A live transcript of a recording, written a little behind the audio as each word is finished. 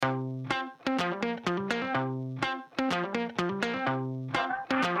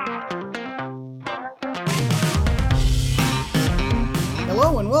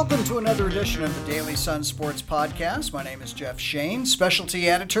Welcome to another edition of the Daily Sun Sports Podcast. My name is Jeff Shain, Specialty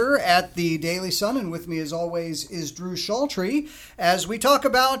Editor at the Daily Sun, and with me as always is Drew Chaltry as we talk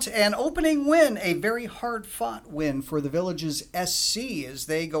about an opening win, a very hard-fought win for the Villages SC as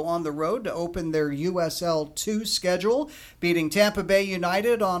they go on the road to open their USL 2 schedule, beating Tampa Bay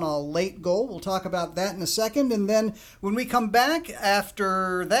Utd on a late goal. We'll talk about that in a second, and then when we come back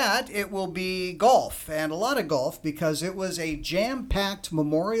after that, it will be golf, and a lot of golf because it was a jam-packed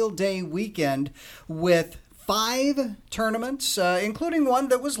Memorial Day weekend with 5 tournaments, including one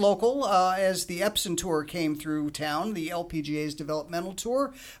that was local as the Epson Tour came through town, the LPGA's developmental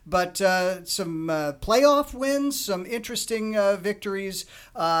tour, but some playoff wins, some interesting victories,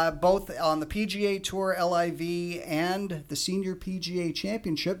 both on the PGA Tour, LIV, and the Senior PGA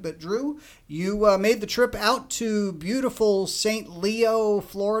Championship. But Drew, you made the trip out to beautiful St. Leo,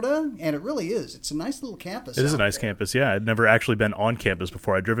 Florida, and it really is. It's a nice little campus. It is a nice campus, yeah. I'd never actually been on campus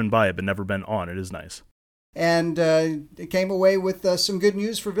before. I'd driven by it, but never been on. It is nice. And it came away with some good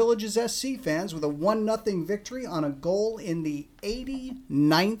news for Villages SC fans with a 1-0 victory on a goal in the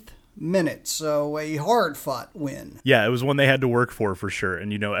 89th minute. So a hard-fought win. Yeah, it was one they had to work for sure.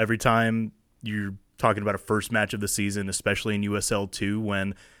 And, you know, every time you're talking about a first match of the season, especially in USL 2,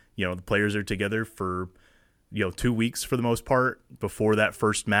 when, you know, the players are together for, 2 weeks for the most part before that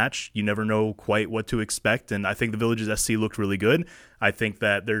first match, you never know quite what to expect. And I think the Villages SC looked really good. I think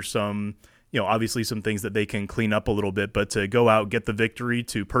that there's some... obviously some things that they can clean up a little bit, but to go out, get the victory,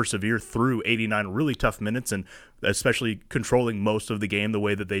 to persevere through 89 really tough minutes, and especially controlling most of the game the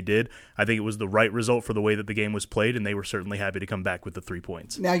way that they did, I think it was the right result for the way that the game was played, and they were certainly happy to come back with the 3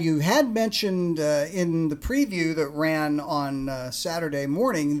 points. Now, you had mentioned in the preview that ran on Saturday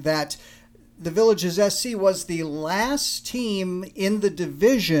morning that the Villages SC was the last team in the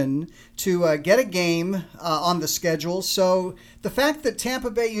division to get a game on the schedule. So the fact that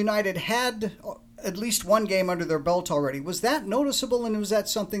Tampa Bay United had at least one game under their belt already, was that noticeable, and was that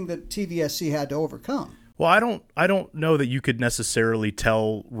something that TVSC had to overcome? Well, I don't know that you could necessarily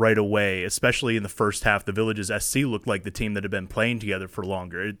tell right away, especially in the first half. The Villages SC looked like the team that had been playing together for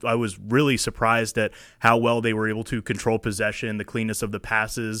longer. I was really surprised at how well they were able to control possession, the cleanness of the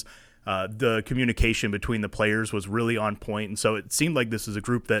passes. The communication between the players was really on point, and so it seemed like this is a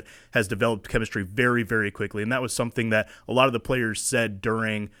group that has developed chemistry very, very quickly, and that was something that a lot of the players said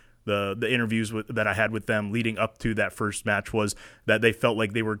during the interviews that I had with them leading up to that first match, was that they felt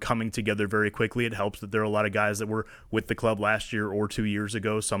like they were coming together very quickly. It helps that there are a lot of guys that were with the club last year or 2 years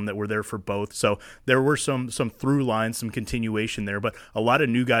ago, some that were there for both, so there were some through lines, some continuation there, but a lot of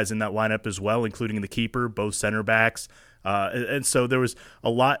new guys in that lineup as well, including the keeper, both center backs. And so there was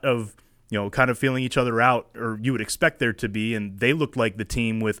a lot of, kind of feeling each other out, or you would expect there to be, and they looked like the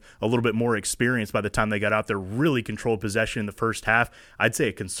team with a little bit more experience by the time they got out there, really controlled possession in the first half. I'd say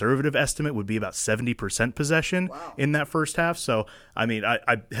a conservative estimate would be about 70% possession in that first half. So, I mean,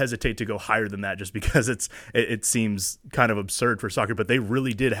 I hesitate to go higher than that just because it seems kind of absurd for soccer, but they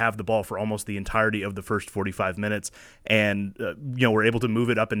really did have the ball for almost the entirety of the first 45 minutes and, were able to move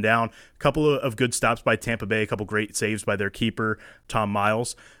it up and down. A couple of good stops by Tampa Bay, a couple great saves by their keeper, Tom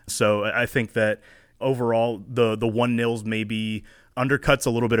Miles. So I think that overall the 1-0 maybe undercuts a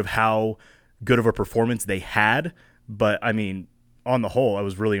little bit of how good of a performance they had. But, I mean, on the whole, I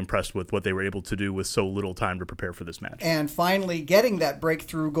was really impressed with what they were able to do with so little time to prepare for this match. And finally getting that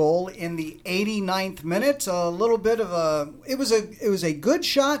breakthrough goal in the 89th minute, a little bit of it was a good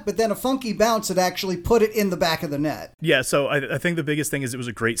shot, but then a funky bounce that actually put it in the back of the net. Yeah, so I think the biggest thing is it was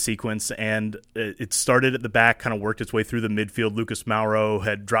a great sequence, and it started at the back, kind of worked its way through the midfield. Lucas Mauro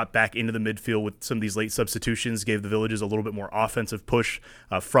had dropped back into the midfield with some of these late substitutions, gave the Villages a little bit more offensive push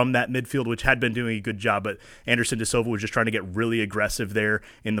from that midfield, which had been doing a good job, but Anderson De Silva was just trying to get really aggressive there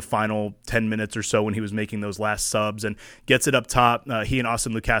in the final 10 minutes or so when he was making those last subs, and gets it up top. He and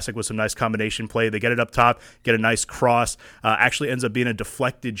Austin Lukasic with some nice combination play. They get it up top, get a nice cross, actually ends up being a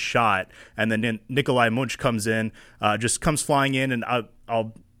deflected shot, and then Nikolai Munch comes in, just comes flying in, and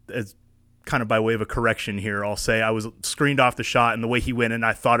I'll as kind of by way of a correction here, I'll say I was screened off the shot, and the way he went in,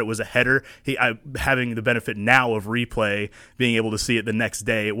 I thought it was a header. Having the benefit now of replay, being able to see it the next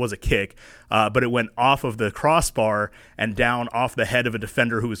day, it was a kick, but it went off of the crossbar and down off the head of a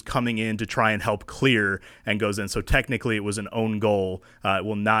defender who was coming in to try and help clear, and goes in. So technically it was an own goal. It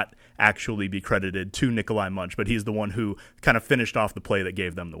will not actually be credited to Nikolai Munch, but he's the one who kind of finished off the play that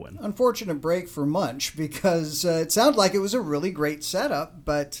gave them the win. Unfortunate break for Munch, because it sounded like it was a really great setup,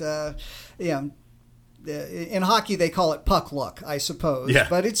 but in hockey they call it puck luck, I suppose. Yeah.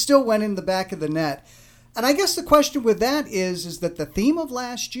 But it still went in the back of the net. And I guess the question with that is that the theme of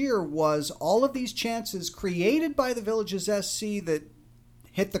last year was all of these chances created by the Villages SC that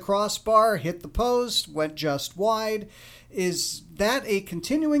hit the crossbar, hit the post, went just wide. Is that a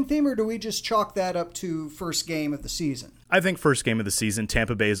continuing theme, or do we just chalk that up to first game of the season? I think first game of the season.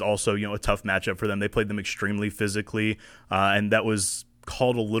 Tampa Bay is also, a tough matchup for them. They played them extremely physically, and that was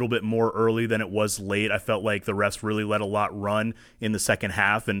called a little bit more early than it was late. I felt like the refs really let a lot run in the second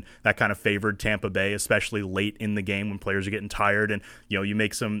half, and that kind of favored Tampa Bay, especially late in the game when players are getting tired. And, you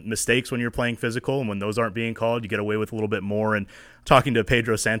make some mistakes when you're playing physical, and when those aren't being called, you get away with a little bit more. And talking to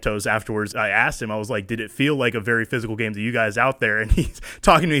Pedro Santos afterwards, I asked him, I was like, did it feel like a very physical game to you guys out there? And he's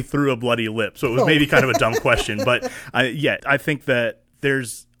talking to me through a bloody lip. So it was maybe kind of a dumb question. But I think that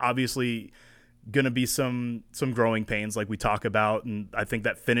there's obviously going to be some growing pains like we talk about, and I think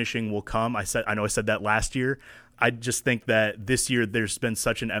that finishing will come. I know I said that last year. I just think that this year there's been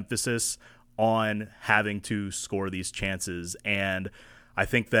such an emphasis on having to score these chances, and I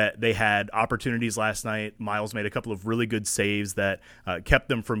think that they had opportunities last night. Miles made a couple of really good saves that kept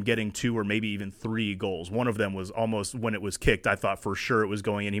them from getting 2 or maybe even 3 goals. One of them was almost, when it was kicked, I thought for sure it was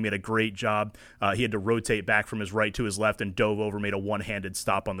going in. He made a great job. He had to rotate back from his right to his left and dove over, made a one-handed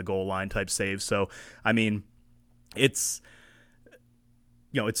stop on the goal line type save. So, I mean, it's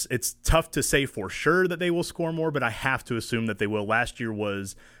tough to say for sure that they will score more, but I have to assume that they will. Last year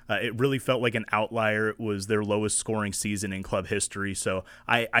was, it really felt like an outlier. It was their lowest scoring season in club history. So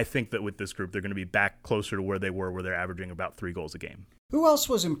I think that with this group, they're going to be back closer to where they were, where they're averaging about 3 goals a game. Who else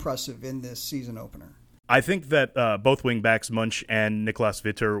was impressive in this season opener? I think that both wingbacks, Munch and Nicolas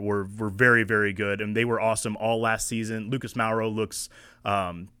Vitter, were very, very good, and they were awesome all last season. Lucas Mauro looks,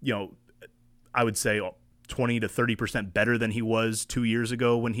 I would say 20 to 30% better than he was 2 years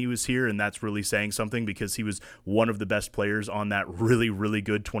ago when he was here, and that's really saying something because he was one of the best players on that really, really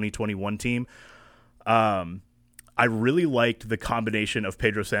good 2021 team. I really liked the combination of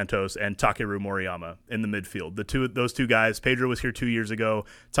Pedro Santos and Takeru Moriyama in the midfield. Those two guys, Pedro was here 2 years ago,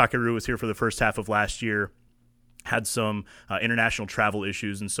 Takeru was here for the first half of last year. Had some international travel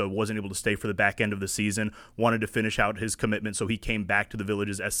issues, and so wasn't able to stay for the back end of the season. Wanted to finish out his commitment, so he came back to the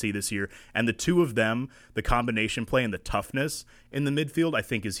Villages SC this year. And the two of them, the combination play and the toughness in the midfield, I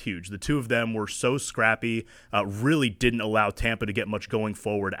think is huge. The two of them were so scrappy, really didn't allow Tampa to get much going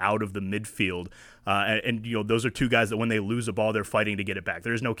forward out of the midfield. And those are two guys that when they lose a ball, they're fighting to get it back.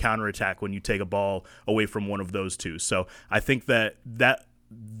 There's no counterattack when you take a ball away from one of those two. So I think that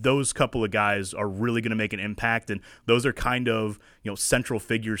those couple of guys are really going to make an impact, and those are kind of central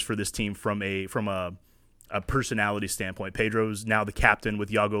figures for this team from a personality standpoint. Pedro's now the captain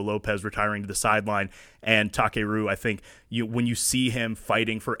with Iago Lopez retiring to the sideline, and Takeru, I think when you see him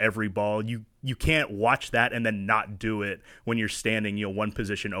fighting for every ball, you can't watch that and then not do it when you're standing one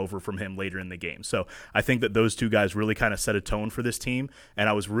position over from him later in the game. So I think that those two guys really kind of set a tone for this team, and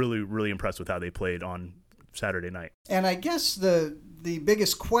I was really, really impressed with how they played on Saturday night. And I guess the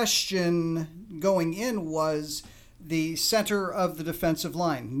biggest question going in was the center of the defensive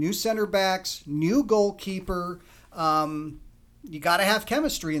line. New center backs, new goalkeeper. You got to have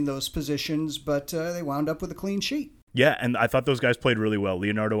chemistry in those positions, but they wound up with a clean sheet. Yeah, and I thought those guys played really well.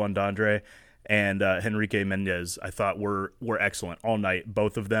 Leonardo Andandre and Henrique Mendez, I thought were excellent all night.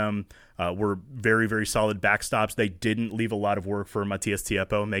 Both of them were very, very solid backstops. They didn't leave a lot of work for Matias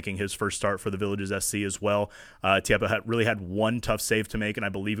Tiepo, making his first start for the Villages SC as well. Tiepo really had one tough save to make, and I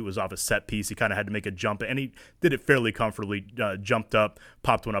believe it was off a set piece. He kind of had to make a jump, and he did it fairly comfortably, jumped up,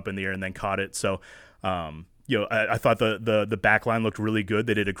 popped one up in the air, and then caught it. So, I thought the back line looked really good.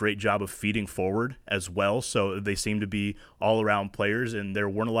 They did a great job of feeding forward as well. So they seemed to be all-around players, and there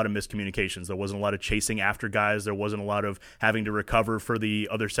weren't a lot of miscommunications. There wasn't a lot of chasing after guys. There wasn't a lot of having to recover for the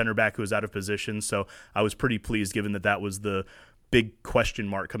other center back who was out of position. So I was pretty pleased, given that was the big question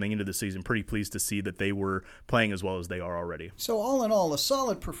mark coming into the season. Pretty pleased to see that they were playing as well as they are already. So all in all, a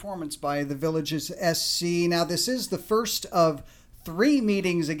solid performance by the Villages SC. Now, this is the first of 3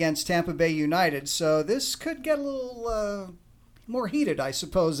 meetings against Tampa Bay United, so this could get a little more heated, I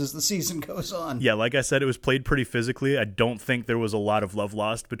suppose, as the season goes on. Yeah, like I said, it was played pretty physically. I don't think there was a lot of love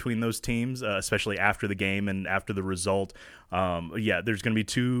lost between those teams, especially after the game and after the result. There's going to be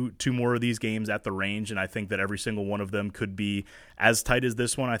two more of these games at the range, and I think that every single one of them could be as tight as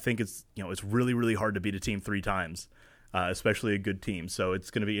this one. I think it's really, really hard to beat a team 3 times. Especially a good team. So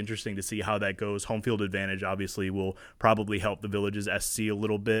it's going to be interesting to see how that goes. Home field advantage obviously will probably help the Villages SC a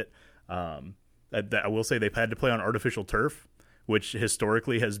little bit. I will say they've had to play on artificial turf, which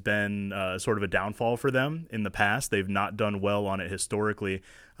historically has been sort of a downfall for them in the past. They've not done well on it historically.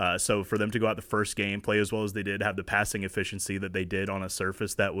 So for them to go out the first game, play as well as they did, have the passing efficiency that they did on a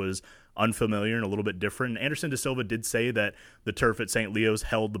surface that was unfamiliar and a little bit different. Anderson de Silva did say that the turf at St. Leo's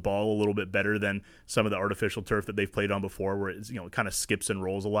held the ball a little bit better than some of the artificial turf that they've played on before, where it's, it kind of skips and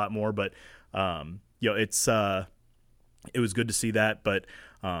rolls a lot more. But it's it was good to see that, but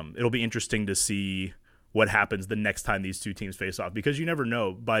it'll be interesting to see what happens the next time these two teams face off, because you never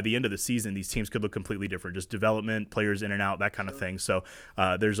know. By the end of the season, these teams could look completely different, just development, players in and out, that kind of thing. So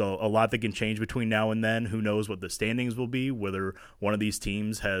there's a lot that can change between now and then. Who knows what the standings will be, whether one of these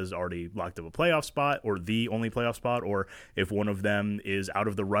teams has already locked up a playoff spot or the only playoff spot, or if one of them is out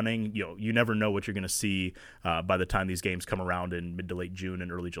of the running. You never know what you're going to see by the time these games come around in mid to late June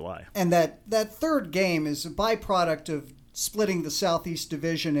and early July. And that third game is a byproduct of splitting the Southeast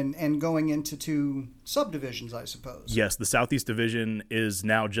Division and going into two subdivisions, I suppose. Yes, the Southeast Division is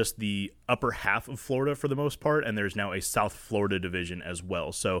now just the upper half of Florida for the most part, and there's now a South Florida Division as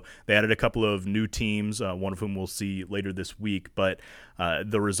well. So they added a couple of new teams, one of whom we'll see later this week, but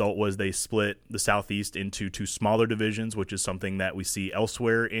the result was they split the Southeast into two smaller divisions, which is something that we see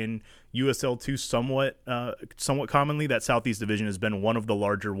elsewhere in USL 2 somewhat commonly. That Southeast Division has been one of the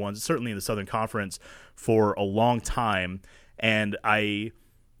larger ones, certainly in the Southern Conference, for a long time. And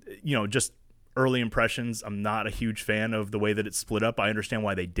just early impressions, I'm not a huge fan of the way that it's split up. I understand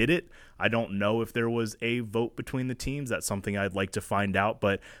why they did it. I don't know if there was a vote between the teams. That's something I'd like to find out,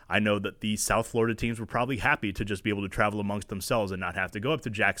 but I know that the South Florida teams were probably happy to just be able to travel amongst themselves and not have to go up to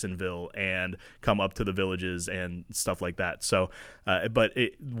Jacksonville and come up to the villages and stuff like that. So,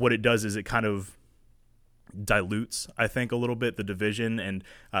 what it does is it kind of dilutes, I think, a little bit the division. And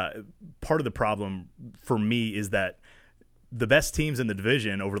part of the problem for me is that the best teams in the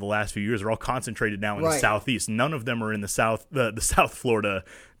division over the last few years are all concentrated now in the Southeast. None of them are in the South Florida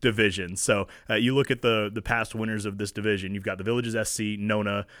division. So you look at the past winners of this division. You've got the Villages SC,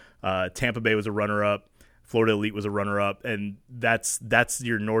 Nona, Tampa Bay was a runner-up, Florida Elite was a runner-up, and that's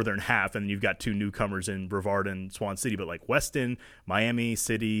your northern half. And you've got two newcomers in Brevard and Swan City. But like Weston, Miami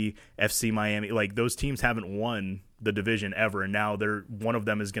City, FC Miami, like those teams haven't won the division ever, and now one of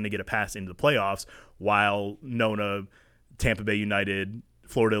them is going to get a pass into the playoffs, while Nona, Tampa Bay United,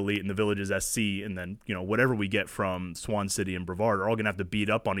 Florida Elite, and the Villages SC, and then whatever we get from Swan City and Brevard are all going to have to beat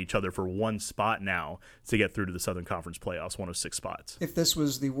up on each other for one spot now to get through to the Southern Conference playoffs, one of 6 spots. If this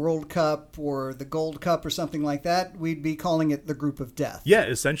was the World Cup or the Gold Cup or something like that, we'd be calling it the Group of Death. Yeah,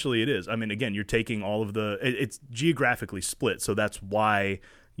 essentially it is. I mean, again, you're taking all of it's geographically split, so that's why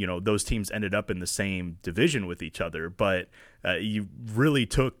those teams ended up in the same division with each other, but you really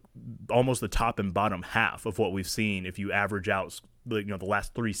took almost the top and bottom half of what we've seen. If you average out the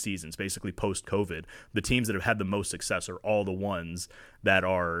last 3 seasons, basically post-COVID, the teams that have had the most success are all the ones that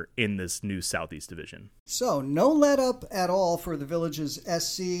are in this new Southeast Division. So no let up at all for the Villages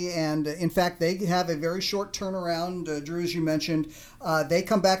SC, and in fact they have a very short turnaround. Drew, as you mentioned, they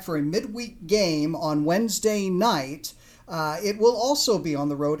come back for a midweek game on Wednesday night. It will also be on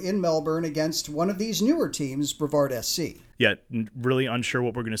the road in Melbourne against one of these newer teams, Brevard SC. Yeah, really unsure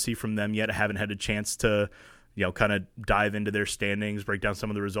what we're going to see from them yet. I haven't had a chance to kind of dive into their standings, break down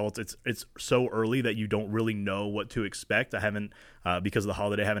some of the results. It's so early that you don't really know what to expect. I haven't, because of the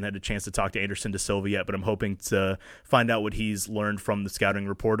holiday, I haven't had a chance to talk to Anderson de Silva yet, but I'm hoping to find out what he's learned from the scouting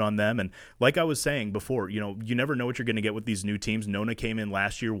report on them. And like I was saying before, you never know what you're going to get with these new teams. Nona came in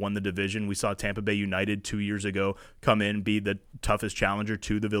last year, won the division. We saw Tampa Bay United 2 years ago come in, be the toughest challenger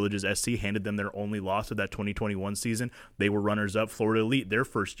to the Villages SC, handed them their only loss of that 2021 season. They were runners-up. Florida Elite, their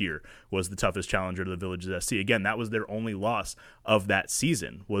first year, was the toughest challenger to the Villages SC. Again, that was their only loss of that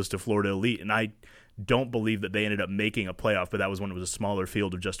season, was to Florida Elite. And I don't believe that they ended up making a playoff, but that was when it was a smaller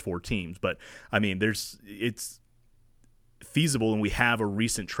field of just 4 teams. But I mean, it's feasible, and we have a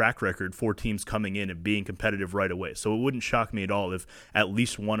recent track record for teams coming in and being competitive right away. So it wouldn't shock me at all if at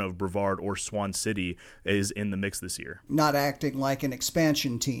least one of Brevard or Swan City is in the mix this year. Not acting like an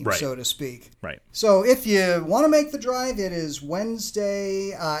expansion team, right, so to speak. Right. So if you want to make the drive, it is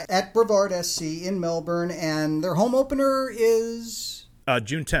Wednesday at Brevard SC in Melbourne, and their home opener is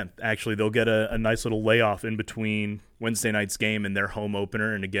June 10th. Actually, they'll get a nice little layoff in between Wednesday night's game and their home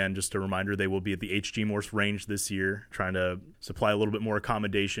opener. And again, just a reminder, they will be at the H.G. Morse Range this year, trying to supply a little bit more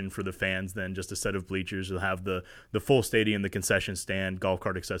accommodation for the fans than just a set of bleachers. They'll have the full stadium, the concession stand, golf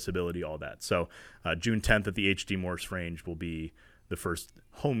cart accessibility, all that. So June 10th at the H.G. Morse Range will be the first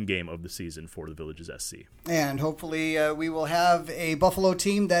home game of the season for the Villages SC. And hopefully we will have a Buffalo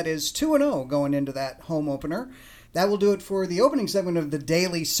team that is 2-0 going into that home opener. That will do it for the opening segment of the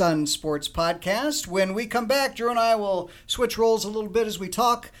Daily Sun Sports Podcast. When we come back, Drew and I will switch roles a little bit as we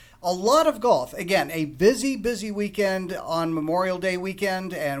talk a lot of golf. Again, a busy weekend on Memorial Day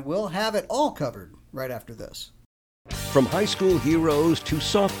weekend, and we'll have it all covered right after this. From high school heroes to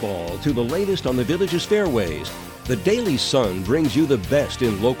softball to the latest on the Village's fairways, the Daily Sun brings you the best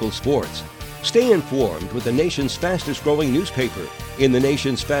in local sports. Stay informed with the nation's fastest-growing newspaper in the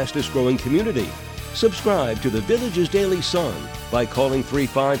nation's fastest-growing community. Subscribe to the Village's Daily Sun by calling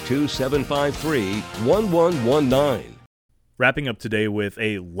 352-753-1119. Wrapping up today with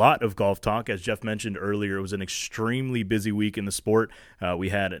a lot of golf talk. As Jeff mentioned earlier, it was an extremely busy week in the sport. We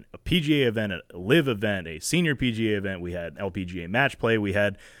had a PGA event, a LIV event, a senior PGA event. We had LPGA match play. We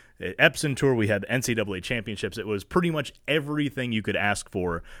had Epson Tour. We had NCAA championships. It was pretty much everything you could ask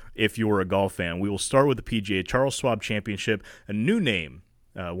for if you were a golf fan. We will start with the PGA Charles Schwab Championship, a new name.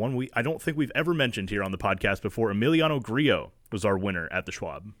 One I don't think we've ever mentioned here on the podcast before. Emiliano Grillo was our winner at the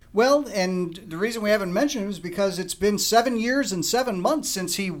Schwab. Well, and the reason we haven't mentioned it is because it's been 7 years and 7 months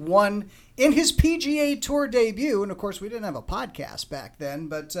since he won in his PGA Tour debut. And, of course, we didn't have a podcast back then.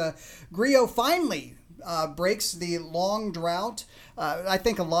 But Grillo finally breaks the long drought. I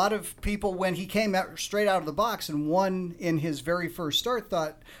think a lot of people, when he came out straight out of the box and won in his very first start,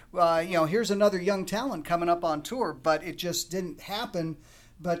 thought, here's another young talent coming up on tour. But it just didn't happen.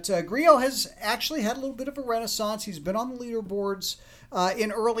 But Grillo has actually had a little bit of a renaissance. He's been on the leaderboards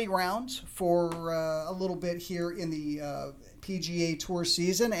in early rounds for a little bit here in the PGA Tour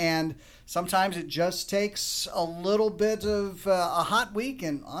season. And sometimes it just takes a little bit of a hot week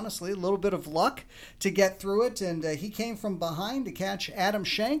and, honestly, a little bit of luck to get through it. And he came from behind to catch Adam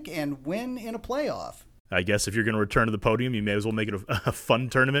Schenk and win in a playoff. I guess if you're going to return to the podium, you may as well make it a fun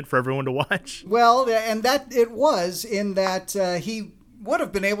tournament for everyone to watch. Well, and that it was in that he would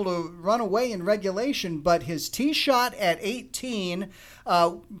have been able to run away in regulation, but his tee shot at 18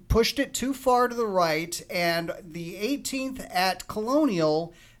 pushed it too far to the right, and the 18th at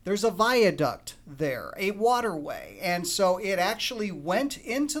Colonial, there's a viaduct there, a waterway, and so it actually went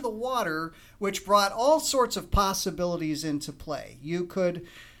into the water, which brought all sorts of possibilities into play. You could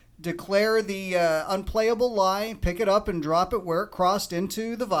declare the unplayable lie, pick it up and drop it where it crossed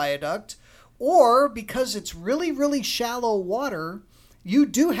into the viaduct, or because it's really shallow water, you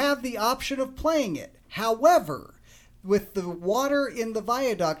do have the option of playing it. However, with the water in the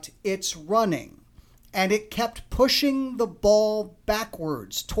viaduct, it's running. And it kept pushing the ball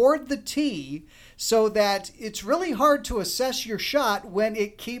backwards toward the tee so that it's really hard to assess your shot when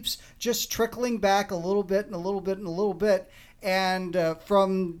it keeps just trickling back a little bit and a little bit and a little bit. And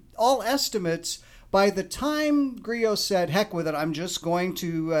from all estimates, by the time Grillo said, heck with it, I'm just going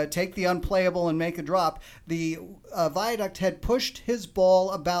to take the unplayable and make a drop, the viaduct had pushed his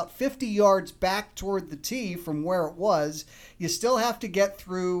ball about 50 yards back toward the tee from where it was. You still have to get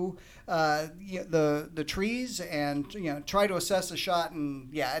through the trees and try to assess the shot.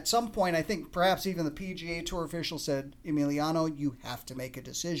 And, at some point, I think perhaps even the PGA Tour official said, Emiliano, you have to make a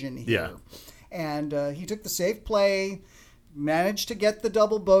decision here. Yeah. And he took the safe play, managed to get the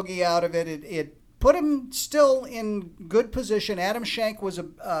double bogey out of it. It put him still in good position. Adam Schenk was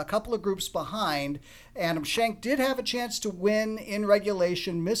a couple of groups behind. Adam Schenk did have a chance to win in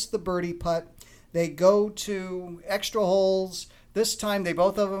regulation, missed the birdie putt. They go to extra holes. This time they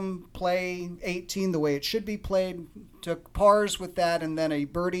both of them play 18 the way it should be played. Took pars with that, and then a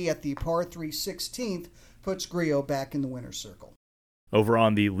birdie at the par 3 16th puts Grillo back in the winner's circle. Over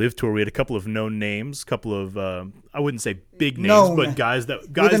on the LIV Tour, we had a couple of known names, couple of I wouldn't say big names, but guys that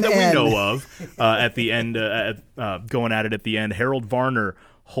we know of at the end, going at it at the end. Harold Varner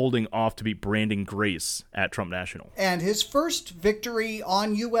holding off to beat Brandon Grace at Trump National. And his first victory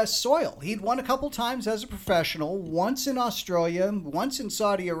on U.S. soil. He'd won a couple times as a professional, once in Australia, once in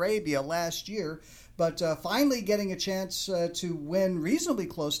Saudi Arabia last year, but finally getting a chance to win reasonably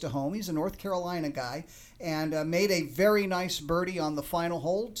close to home. He's a North Carolina guy, and made a very nice birdie on the final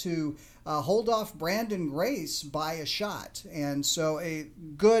hole to hold off Brandon Grace by a shot. And so a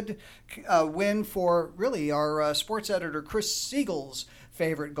good win for really our sports editor Chris Siegel's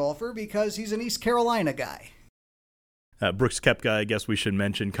favorite golfer, because he's an East Carolina guy. Brooks Koepka, I guess we should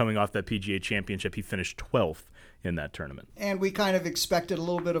mention, coming off that PGA Championship, he finished 12th in that tournament. And we kind of expected a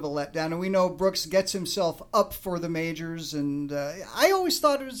little bit of a letdown. And we know Brooks gets himself up for the majors. And I always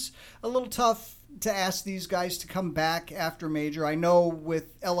thought it was a little tough to ask these guys to come back after major. I know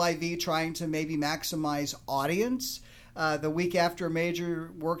with LIV trying to maybe maximize audience, The week after a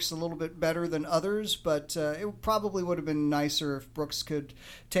major works a little bit better than others, but it probably would have been nicer if Brooks could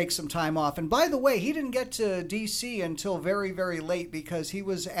take some time off. And by the way, he didn't get to D.C. until very, very late because he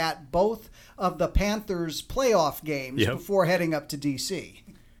was at both of the Panthers playoff games before heading up to D.C.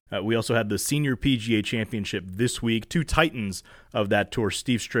 We also had the Senior PGA Championship this week. Two titans of that tour,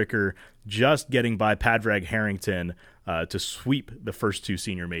 Steve Stricker just getting by Padraig Harrington to sweep the first two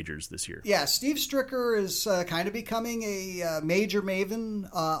senior majors this year. Yeah, Steve Stricker is kind of becoming a major maven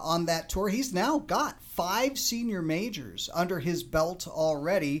on that tour. He's now got 5 senior majors under his belt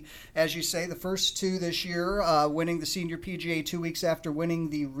already. As you say, the first 2 this year, winning the Senior PGA 2 weeks after winning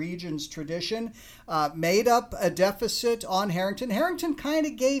the Regions Tradition, made up a deficit on Harrington. Harrington kind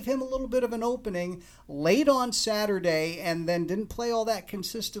of gave him a little bit of an opening late on Saturday and then didn't play all that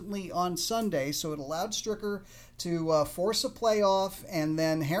consistently on Sunday, so it allowed Stricker to force a playoff, and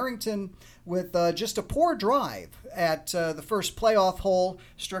then Harrington, with just a poor drive at the first playoff hole,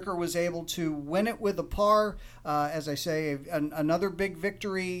 Stricker was able to win it with a par. As I say, another big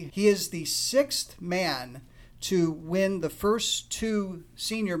victory. He is the 6th man to win the first 2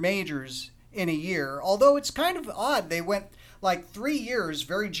 senior majors in a year, although it's kind of odd. They went like 3 years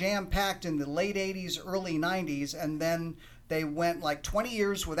very jam-packed in the late 80s, early 90s, and then they went like 20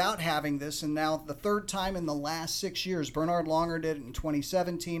 years without having this, and now the 3rd time in the last 6 years. Bernard Longer did it in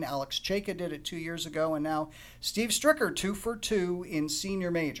 2017, Alex Chayka did it 2 years ago, and now Steve Stricker 2 for 2 in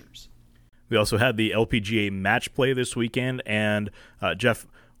senior majors. We also had the LPGA match play this weekend, and Jeff,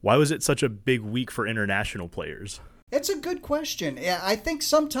 why was it such a big week for international players? It's a good question. I think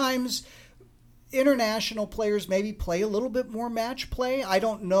sometimes international players maybe play a little bit more match play. I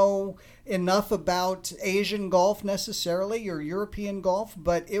don't know enough about Asian golf necessarily or European golf,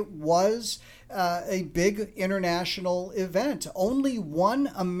 but it was a big international event. Only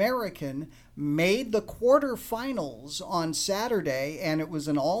one American made the quarterfinals on Saturday, and it was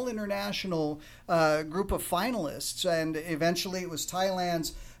an all-international group of finalists, and eventually it was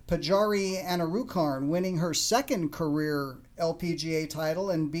Thailand's Pajari Anarukarn winning her 2nd career LPGA title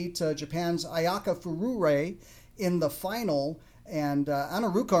and beat Japan's Ayaka Furure in the final. And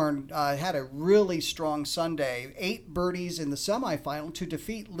Anarukarn had a really strong Sunday, 8 birdies in the semifinal to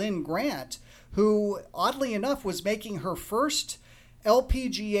defeat Lynn Grant, who, oddly enough, was making her first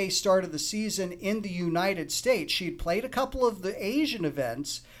LPGA start of the season in the United States. She'd played a couple of the Asian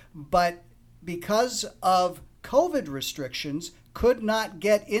events, but because of COVID restrictions, could not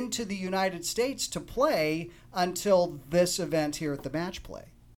get into the United States to play until this event here at the match play.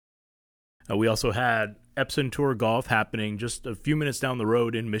 We also had Epson Tour Golf happening just a few minutes down the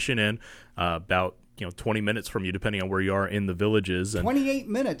road in Mission Inn, about 20 minutes from you, depending on where you are in the villages. And 28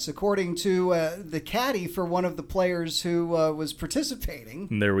 minutes, according to the caddy for one of the players who was participating.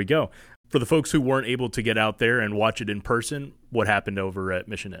 And there we go. For the folks who weren't able to get out there and watch it in person, what happened over at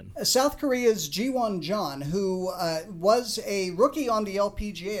Mission Inn? South Korea's Ji-won Jeon, who was a rookie on the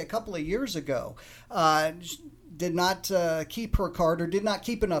LPGA a couple of years ago, did not keep her card or did not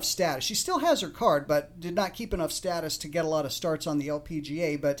keep enough status. She still has her card, but did not keep enough status to get a lot of starts on the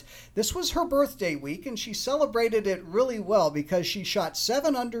LPGA. But this was her birthday week, and she celebrated it really well because she shot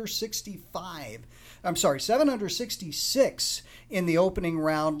 7 under 66 in the opening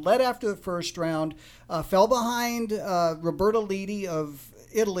round, led after the first round, fell behind Roberta Lidi of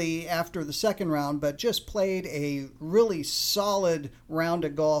Italy after the second round, but just played a really solid round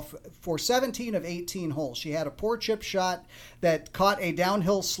of golf for 17 of 18 holes. She had a poor chip shot that caught a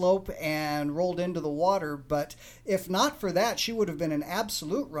downhill slope and rolled into the water, but if not for that, she would have been an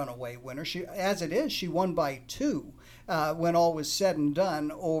absolute runaway winner. As it is, she won by 2 when all was said and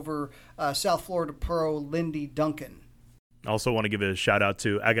done over South Florida pro Lindy Duncan. I also want to give a shout out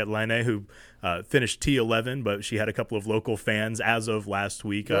to Agat Laine, who finished T11, but she had a couple of local fans as of last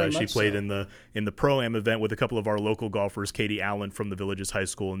week. She played in the Pro-Am event with a couple of our local golfers, Katie Allen from the Villages High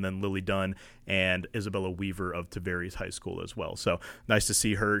School, and then Lily Dunn and Isabella Weaver of Tavares High School as well. So nice to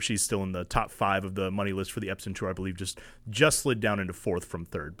see her. She's still in the top 5 of the money list for the Epson Tour, I believe, just slid down into 4th from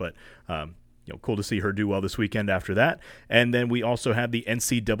 3rd. But cool to see her do well this weekend after that. And then we also had the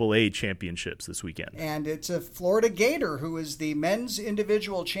NCAA championships this weekend. And it's a Florida Gator who is the men's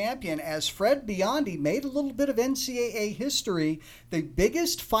individual champion, as Fred Biondi made a little bit of NCAA history, the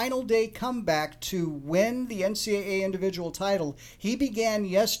biggest final day comeback to win the NCAA individual title. He began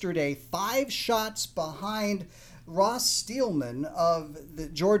yesterday 5 shots behind Ross Steelman of the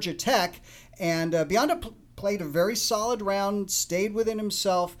Georgia Tech, and Biondi played a very solid round, stayed within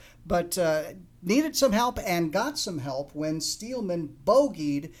himself, but needed some help and got some help when Steelman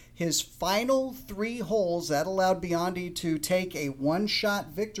bogeyed his final 3 holes. That allowed Biondi to take a one-shot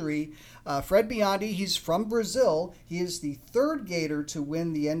victory. Fred Biondi, he's from Brazil. He is the 3rd Gator to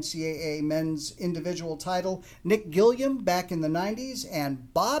win the NCAA men's individual title. Nick Gilliam back in the 90s,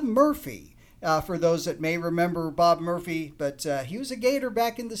 and Bob Murphy. For those that may remember Bob Murphy, but he was a Gator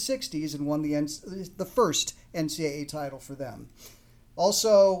back in the 60s and won the first NCAA title for them.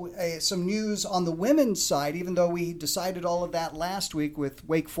 Also, some news on the women's side, even though we decided all of that last week with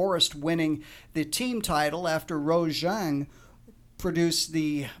Wake Forest winning the team title after Rose Zhang produced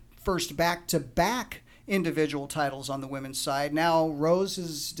the first back-to-back individual titles on the women's side. Now Rose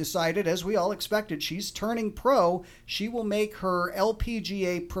has decided, as we all expected, she's turning pro. She will make her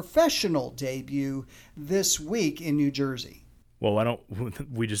LPGA professional debut this week in New Jersey. Well, why don't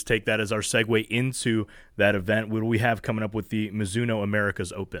we just take that as our segue into that event? What do we have coming up with the Mizuno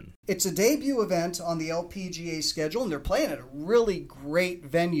Americas Open? It's a debut event on the LPGA schedule, and they're playing at a really great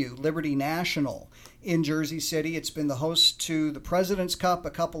venue, Liberty National in Jersey City. It's been the host to the President's Cup,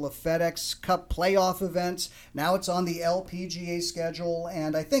 a couple of FedEx Cup playoff events. Now it's on the LPGA schedule,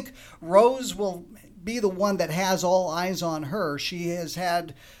 and I think Rose will be the one that has all eyes on her. She has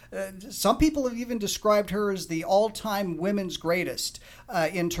had, some people have even described her as the all-time women's greatest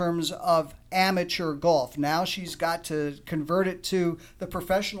in terms of amateur golf. Now she's got to convert it to the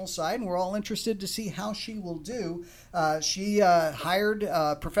professional side, and we're all interested to see how she will do. She hired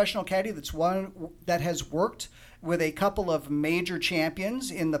a professional caddy that has worked with a couple of major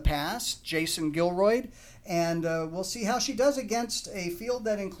champions in the past, Jason Gilroy, and we'll see how she does against a field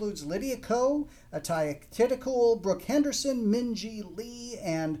that includes Lydia Ko, Ataya Titikul, Brooke Henderson, Minji Lee,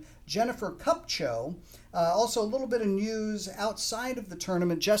 and Jennifer Kupcho. Also, a little bit of news outside of the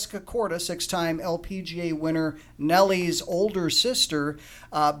tournament. Jessica Korda, 6-time LPGA winner, Nellie's older sister,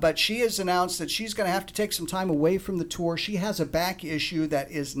 but she has announced that she's going to have to take some time away from the tour. She has a back issue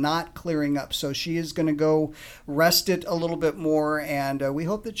that is not clearing up, so she is going to go rest it a little bit more, and we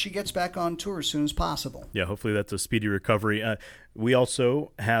hope that she gets back on tour as soon as possible. Yeah, hopefully that's a speedy recovery. We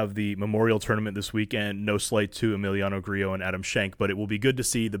also have the Memorial Tournament this weekend. No slight to Emiliano Grillo and Adam Schenk, but it will be good to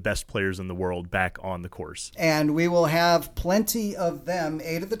see the best players in the world back on the course. And we will have plenty of them.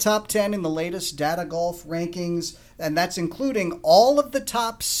 8 of the top 10 in the latest Data Golf rankings, and that's including all of the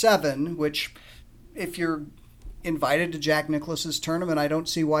top 7, which if you're invited to Jack Nicklaus's tournament, I don't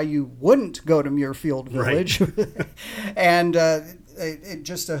see why you wouldn't go to Muirfield Village. Right. And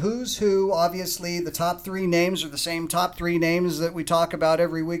just a who's who. Obviously, the top 3 names are the same top 3 names that we talk about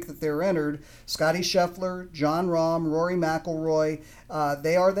every week that they're entered. Scotty Scheffler, John Rahm, Rory McIlroy.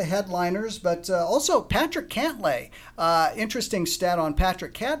 They are the headliners, but also Patrick Cantlay. Interesting stat on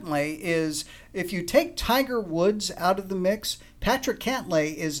Patrick Cantlay is if you take Tiger Woods out of the mix, Patrick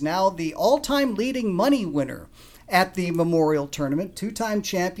Cantlay is now the all-time leading money winner at the Memorial Tournament. 2-time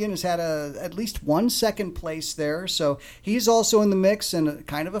champion, has had at least 1 second place there. So he's also in the mix and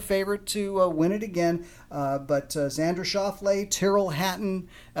kind of a favorite to win it again. But Xander Schauffele, Tyrrell Hatton,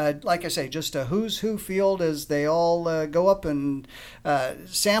 like I say, just a who's who field as they all go up and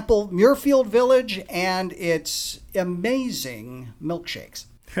sample Muirfield Village and its amazing milkshakes.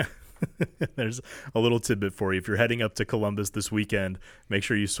 There's a little tidbit for you. If you're heading up to Columbus this weekend, make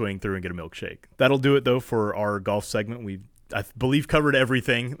sure you swing through and get a milkshake. That'll do it, though, for our golf segment. We, I believe, covered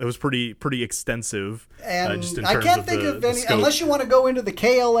everything. It was pretty extensive. And just in I terms can't of think of any, scope. unless you want to go into the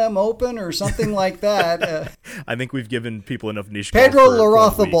KLM Open or something like that. I think we've given people enough niche Pedro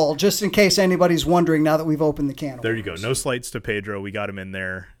golf for Larrazabal, just in case anybody's wondering now that we've opened the can. There you go. No slights to Pedro. We got him in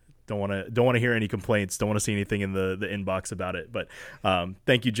there. Don't want to hear any complaints. Don't want to see anything in the inbox about it. But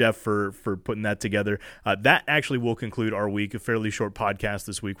thank you, Jeff, for putting that together. That actually will conclude our week. A fairly short podcast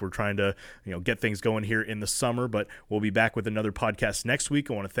this week. We're trying to get things going here in the summer, but we'll be back with another podcast next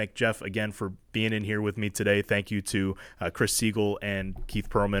week. I want to thank Jeff again for being in here with me today. Thank you to Chris Siegel and Keith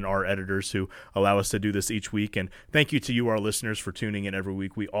Perlman, our editors, who allow us to do this each week. And thank you to you, our listeners, for tuning in every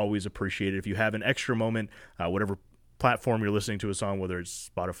week. We always appreciate it. If you have an extra moment, whatever platform you're listening to us on, whether it's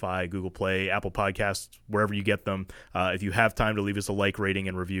Spotify, Google Play, Apple Podcasts, wherever you get them, if you have time to leave us a like, rating,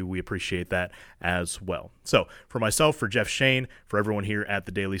 and review, we appreciate that as well. So for myself, for Jeff Shain, for everyone here at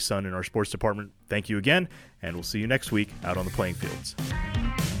the Daily Sun in our sports department, thank you again, and we'll see you next week out on the playing fields.